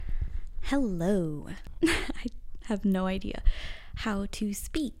Hello. I have no idea how to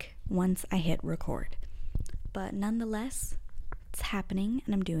speak once I hit record, but nonetheless, it's happening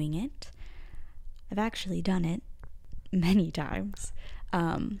and I'm doing it. I've actually done it many times,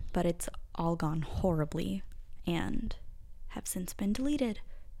 but it's all gone horribly and have since been deleted.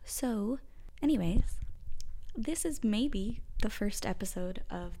 So, anyways, this is maybe the first episode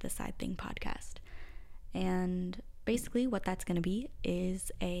of the Side Thing podcast. And basically what that's going to be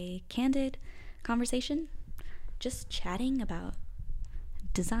is a candid conversation, just chatting about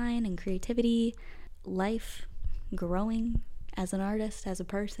design and creativity, life, growing as an artist, as a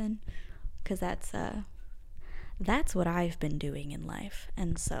person, because that's what I've been doing in life,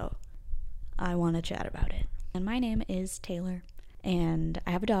 and so I want to chat about it. And my name is Taylor, and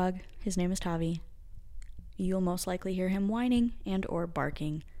I have a dog. His name is Tavi. You'll most likely hear him whining and or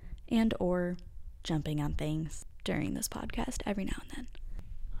barking and or jumping on things during this podcast every now and then.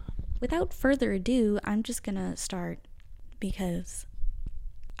 Without further ado, I'm just gonna start because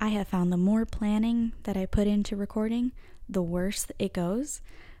I have found the more planning that I put into recording, the worse it goes.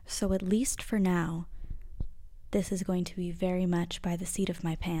 So at least for now, this is going to be very much by the seat of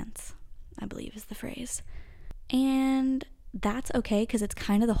my pants, I believe is the phrase. And that's okay because it's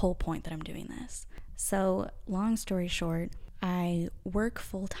kind of the whole point that I'm doing this. So long story short, I work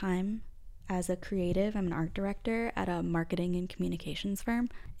full-time as a creative. I'm an art director at a marketing and communications firm,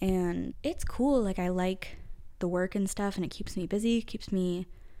 and it's cool. Like, I like the work and stuff, and it keeps me busy, keeps me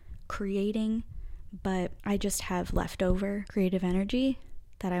creating, but I just have leftover creative energy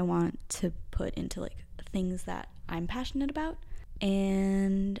that I want to put into like things that I'm passionate about.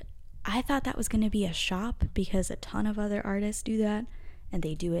 And I thought that was going to be a shop because a ton of other artists do that, and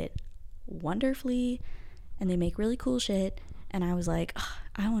they do it wonderfully, and they make really cool shit. And I was like,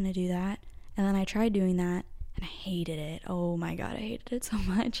 I want to do that. And then I tried doing that and I hated it. Oh my god, I hated it so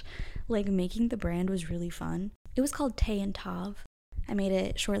much. Like, making the brand was really fun. It was called Tay and Tav. I made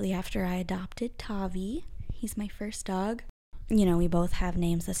it shortly after I adopted Tavi. He's my first dog. You know, we both have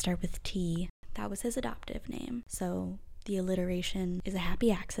names that start with T. That was his adoptive name. So the alliteration is a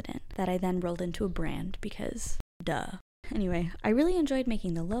happy accident that I then rolled into a brand because duh. Anyway, I really enjoyed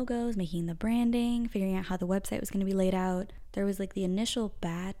making the logos, making the branding, figuring out how the website was going to be laid out. There was like the initial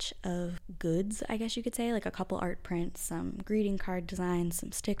batch of goods, I guess you could say, like a couple art prints, some greeting card designs,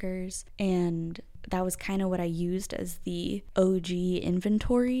 some stickers, and that was kind of what I used as the OG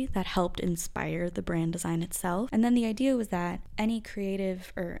inventory that helped inspire the brand design itself. And then the idea was that any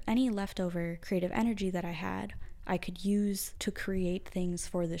creative or any leftover creative energy that I had, I could use to create things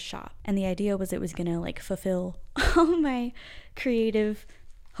for the shop. And the idea was it was gonna like fulfill all my creative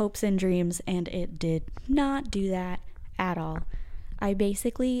hopes and dreams, and it did not do that at all. I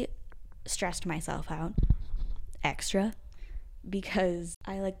basically stressed myself out extra because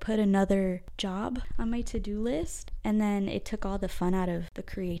I like put another job on my to-do list, and then it took all the fun out of the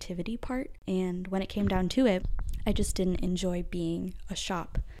creativity part. And when it came down to it, I just didn't enjoy being a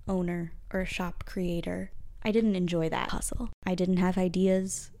shop owner or a shop creator. I didn't enjoy that hustle. I didn't have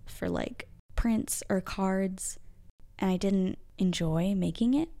ideas for like prints or cards, and I didn't enjoy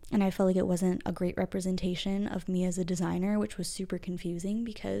making it. And I felt like it wasn't a great representation of me as a designer, which was super confusing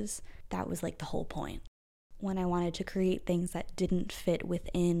because that was like the whole point. When I wanted to create things that didn't fit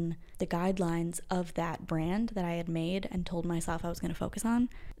within the guidelines of that brand that I had made and told myself I was going to focus on,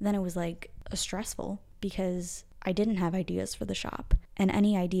 then it was like stressful because I didn't have ideas for the shop, and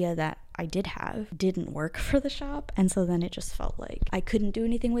any idea that I did have didn't work for the shop. And so then it just felt like I couldn't do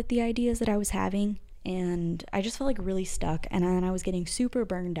anything with the ideas that I was having, and I just felt like really stuck, and then I was getting super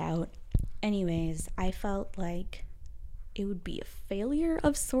burned out. Anyways, I felt like it would be a failure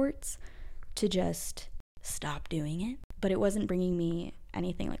of sorts to just stop doing it, but it wasn't bringing me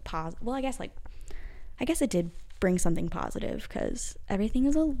anything like positive. Well, I guess it did bring something positive because everything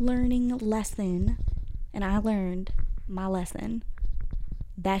is a learning lesson. And I learned my lesson.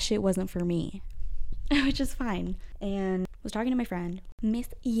 That shit wasn't for me, which is fine. And I was talking to my friend, Miss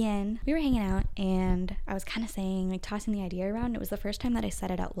Yen. We were hanging out, and I was kind of saying, like, tossing the idea around. It was the first time that I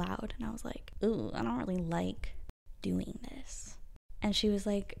said it out loud. And I was like, ooh, I don't really like doing this. And she was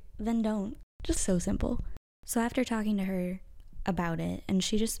like, then don't. Just so simple. So after talking to her about it, and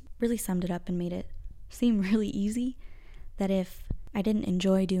she just really summed it up and made it seem really easy, that if I didn't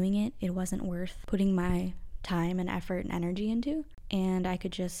enjoy doing it, it wasn't worth putting my time and effort and energy into, and I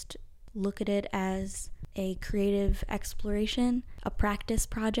could just look at it as a creative exploration, a practice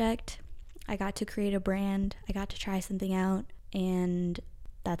project. I got to create a brand, I got to try something out, and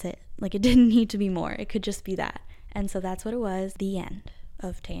that's it. Like, it didn't need to be more. It could just be that. And so that's what it was. The end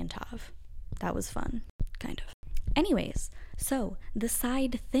of Tay and Tav. That was fun, kind of. Anyways, so the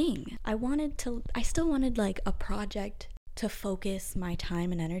side thing, I still wanted like a project to focus my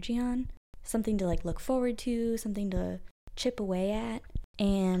time and energy on, something to like look forward to, something to chip away at.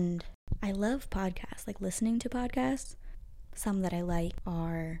 And I love podcasts, like listening to podcasts. Some that I like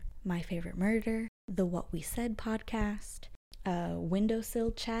are My Favorite Murder, the What We Said podcast,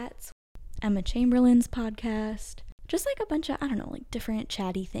 Windowsill Chats, Emma Chamberlain's podcast, just like a bunch of, I don't know, like different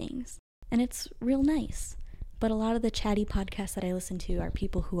chatty things. And it's real nice. But a lot of the chatty podcasts that I listen to are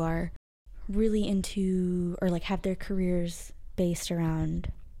people who are really into, or like have their careers based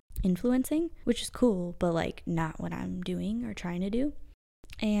around influencing, which is cool, but like not what I'm doing or trying to do.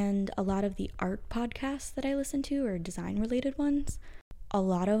 And a lot of the art podcasts that I listen to are design related ones. A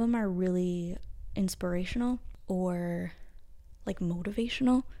lot of them are really inspirational or like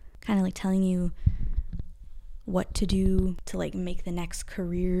motivational, kind of like telling you what to do to like make the next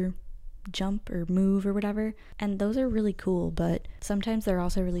career jump or move or whatever. And those are really cool, but sometimes they're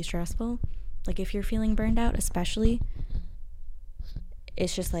also really stressful. Like if you're feeling burned out, especially,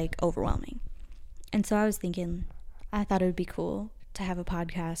 it's just like overwhelming. And so I was thinking, I thought it would be cool to have a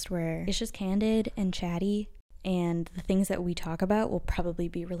podcast where it's just candid and chatty, and the things that we talk about will probably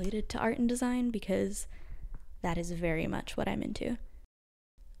be related to art and design because that is very much what I'm into.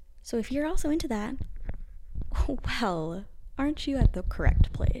 So if you're also into that, well, aren't you at the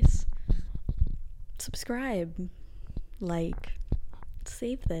correct place? Subscribe, like,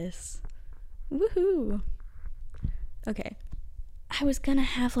 save this. Woohoo! Okay, I was gonna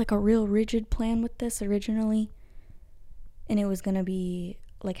have like a real rigid plan with this originally, and it was gonna be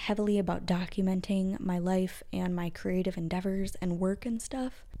like heavily about documenting my life and my creative endeavors and work and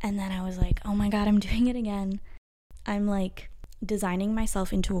stuff. And then I was like, oh my god, I'm doing it again. I'm like designing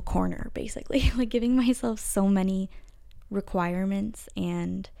myself into a corner, basically, like giving myself so many requirements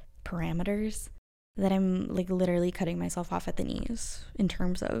and parameters that I'm like literally cutting myself off at the knees in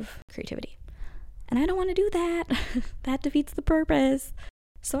terms of creativity. And I don't want to do that. That defeats the purpose.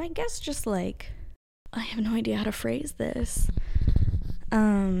 So I guess just like, I have no idea how to phrase this.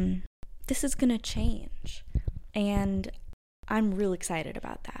 This is gonna change. And I'm real excited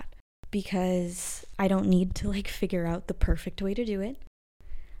about that because I don't need to like figure out the perfect way to do it.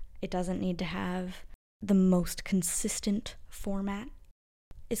 It doesn't need to have the most consistent format.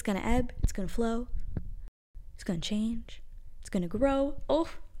 It's gonna ebb, it's gonna flow, it's gonna change, it's gonna grow. Oh,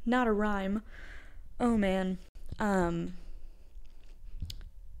 not a rhyme. Oh man.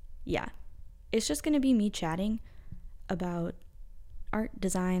 Yeah. It's just gonna be me chatting about art,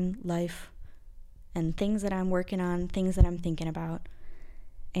 design, life, and things that I'm working on, things that I'm thinking about.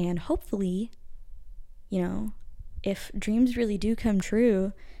 And hopefully, you know, if dreams really do come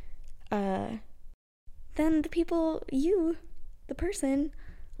true, then the people, you, the person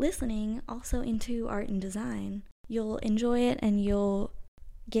listening, also into art and design, you'll enjoy it and you'll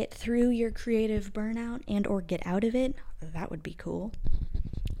get through your creative burnout and or get out of it. That would be cool.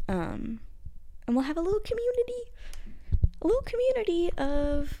 And we'll have a little community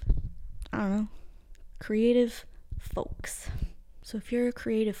of, I don't know, creative folks. So if you're a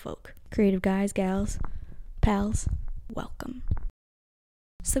creative folk, creative guys, gals, pals, welcome.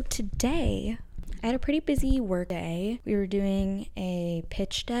 So today, I had a pretty busy work day. We were doing a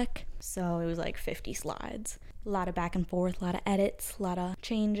pitch deck, so it was like 50 slides. A lot of back and forth, a lot of edits, a lot of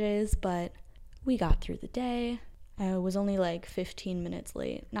changes, but we got through the day. I was only like 15 minutes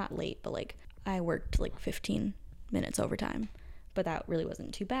late. Not late, but like I worked like 15 minutes overtime. But that really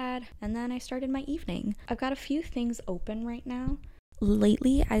wasn't too bad. And then I started my evening. I've got a few things open right now.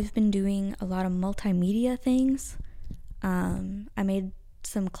 Lately, I've been doing a lot of multimedia things. I made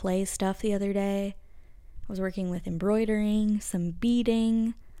some clay stuff the other day. I was working with embroidering, some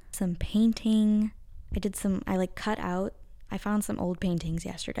beading, some painting. I found some old paintings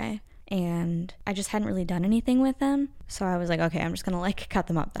yesterday and I just hadn't really done anything with them. So I was like, okay, I'm just gonna like cut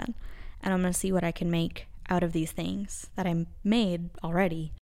them up then. And I'm gonna see what I can make out of these things that I made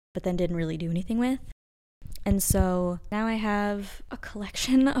already, but then didn't really do anything with. And so now I have a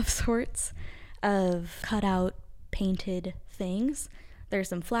collection of sorts of cut out painted things. There's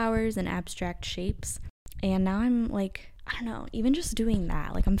some flowers and abstract shapes. And now I'm like, I don't know, even just doing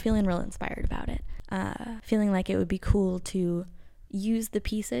that, like I'm feeling real inspired about it. Feeling like it would be cool to use the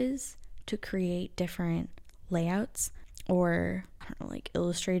pieces to create different layouts or, I don't know, like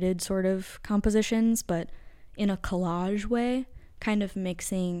illustrated sort of compositions, but in a collage way, kind of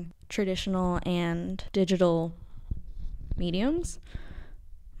mixing traditional and digital mediums.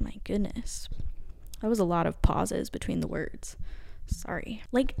 My goodness. That was a lot of pauses between the words. Sorry.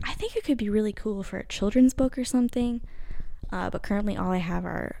 Like, I think it could be really cool for a children's book or something, but currently all I have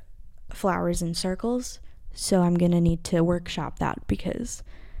are flowers in circles, So I'm gonna need to workshop that because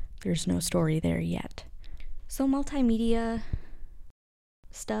there's no story there yet. So multimedia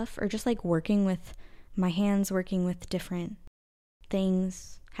stuff, or just like working with my hands, working with different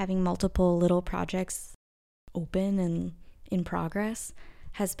things, having multiple little projects open and in progress,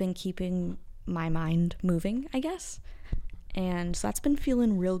 has been keeping my mind moving, I guess. And so that's been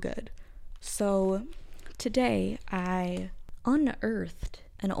feeling real good. So today I unearthed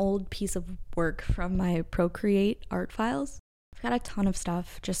an old piece of work from my Procreate art files. I've got a ton of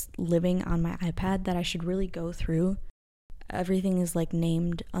stuff just living on my iPad that I should really go through. Everything is like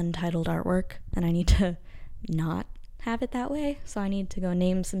named untitled artwork, and I need to not have it that way. So I need to go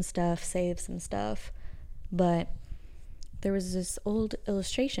name some stuff, save some stuff. But there was this old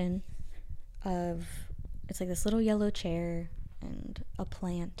illustration of, it's like this little yellow chair and a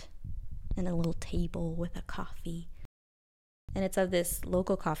plant and a little table with a coffee. And it's of this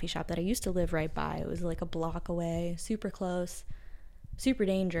local coffee shop that I used to live right by. It was like a block away, super close, super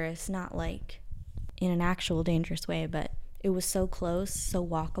dangerous, not like in an actual dangerous way, but it was so close, so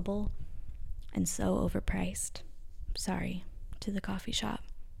walkable, and so overpriced. Sorry to the coffee shop.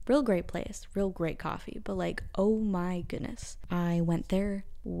 Real great place, real great coffee, but like, oh my goodness. I went there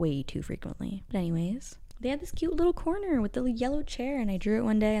way too frequently. But anyways, they had this cute little corner with the yellow chair, and I drew it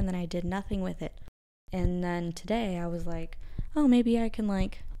one day and then I did nothing with it. And then today I was like, oh, maybe I can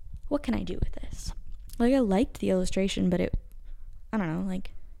like, what can I do with this? Like, I liked the illustration, but I don't know,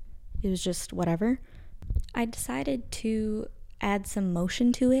 like, it was just whatever. I decided to add some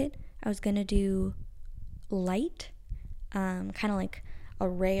motion to it. I was gonna do light, kind of like a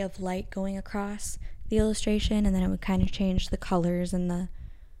ray of light going across the illustration, and then it would kind of change the colors and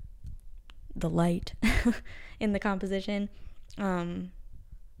the light in the composition.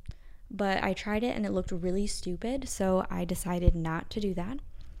 But I tried it and it looked really stupid, so I decided not to do that.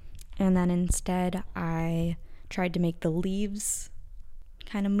 And then instead I tried to make the leaves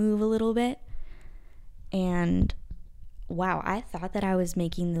kind of move a little bit. And wow, I thought that I was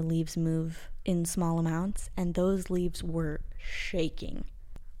making the leaves move in small amounts, and those leaves were shaking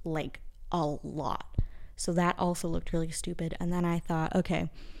like a lot. So that also looked really stupid. And then I thought, okay,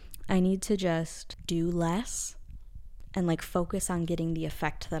 I need to just do less and like focus on getting the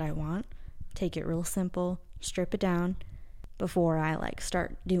effect that I want. Take it real simple, strip it down before I like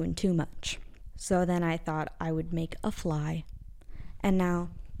start doing too much. So then I thought I would make a fly. And now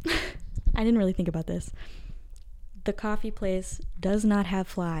I didn't really think about this. The coffee place does not have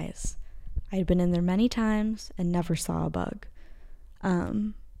flies. I had been in there many times and never saw a bug.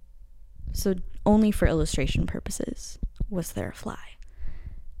 So only for illustration purposes was there a fly.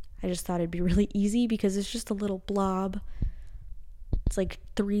 I just thought it'd be really easy because it's just a little blob. It's like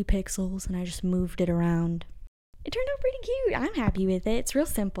 3 pixels and I just moved it around. It turned out pretty cute. I'm happy with it. It's real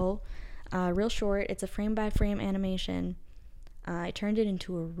simple, real short. It's a frame by frame animation. I turned it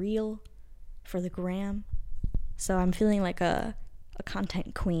into a reel for the gram. So I'm feeling like a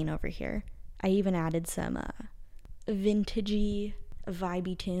content queen over here. I even added some vintagey,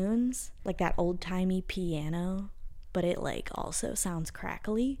 vibey tunes, like that old-timey piano, but it like also sounds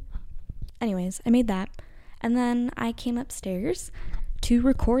crackly. Anyways, I made that, and then I came upstairs to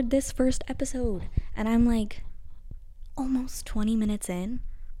record this first episode, and I'm like almost 20 minutes in.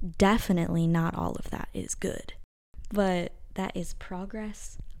 Definitely not all of that is good, but that is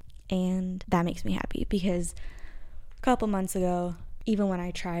progress, and that makes me happy because a couple months ago, even when I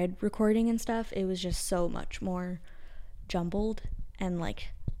tried recording and stuff, it was just so much more jumbled and like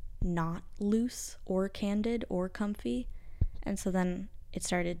not loose or candid or comfy. And so then it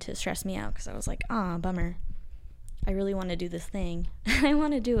started to stress me out because I was like, bummer. I really want to do this thing. I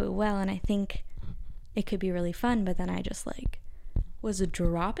want to do it well, and I think it could be really fun, but then I just like was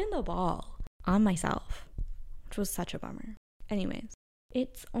dropping the ball on myself, which was such a bummer. Anyways,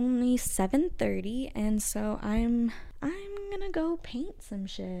 it's only 7:30, and so I'm gonna go paint some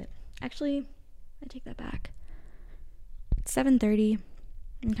shit. Actually, I take that back. It's 7:30.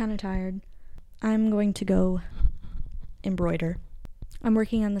 I'm kind of tired. I'm going to go embroider. I'm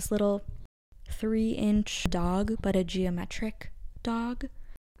working on this little 3-inch dog, but a geometric dog.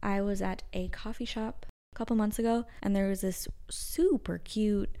 I was at a coffee shop a couple months ago, and there was this super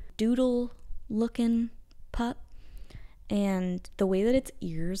cute doodle looking pup, and the way that its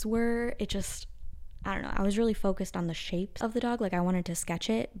ears were, it just, I don't know, I was really focused on the shapes of the dog. Like, I wanted to sketch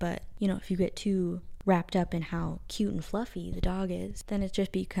it, but you know, if you get too wrapped up in how cute and fluffy the dog is, then it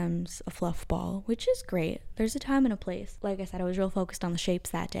just becomes a fluff ball, which is great. There's a time and a place. Like I said, I was real focused on the shapes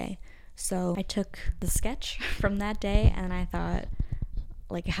that day. So I took the sketch from that day and I thought,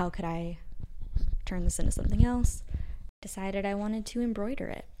 like, how could I turn this into something else? Decided I wanted to embroider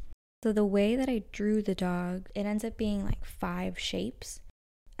it. So the way that I drew the dog, it ends up being like 5 shapes,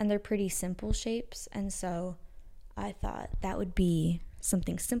 and they're pretty simple shapes. And so I thought that would be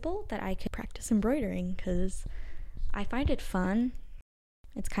something simple that I could practice embroidering, because I find it fun.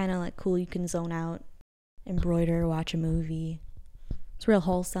 It's kind of like cool. You can zone out, embroider, watch a movie. It's real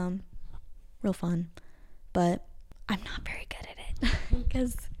wholesome, real fun. But I'm not very good at it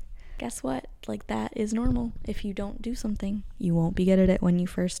because guess what? Like, that is normal. If you don't do something, you won't be good at it when you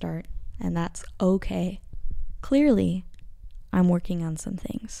first start, and that's okay. Clearly, I'm working on some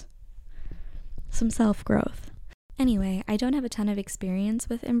things. Some self-growth. Anyway, I don't have a ton of experience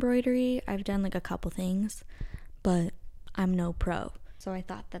with embroidery. I've done like a couple things, but I'm no pro. So I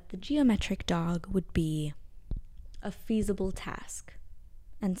thought that the geometric dog would be a feasible task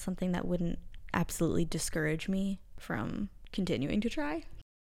and something that wouldn't absolutely discourage me from continuing to try.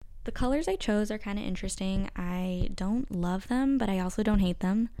 The colors I chose are kind of interesting. I don't love them, but I also don't hate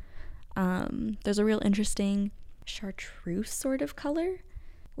them. There's a real interesting chartreuse sort of color,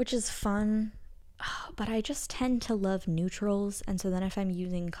 which is fun, but I just tend to love neutrals, and so then if I'm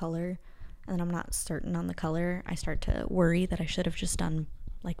using color and I'm not certain on the color, I start to worry that I should have just done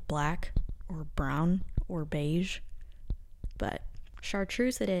like black or brown or beige. But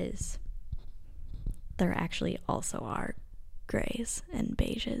chartreuse it is. There actually also are grays and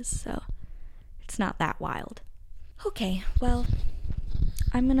beiges, so it's not that wild. Okay, well,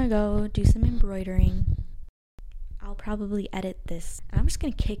 I'm gonna go do some embroidering. I'll probably edit this, and I'm just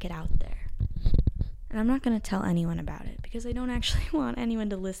gonna kick it out there. And I'm not gonna tell anyone about it, because I don't actually want anyone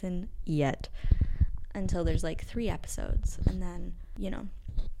to listen yet until there's like 3 episodes, and then,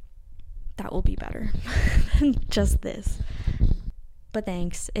 that will be better than just this. But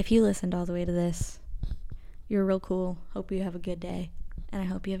thanks. If you listened all the way to this, you're real cool. Hope you have a good day, and I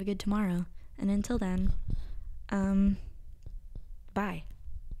hope you have a good tomorrow. And until then, bye.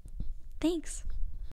 Thanks.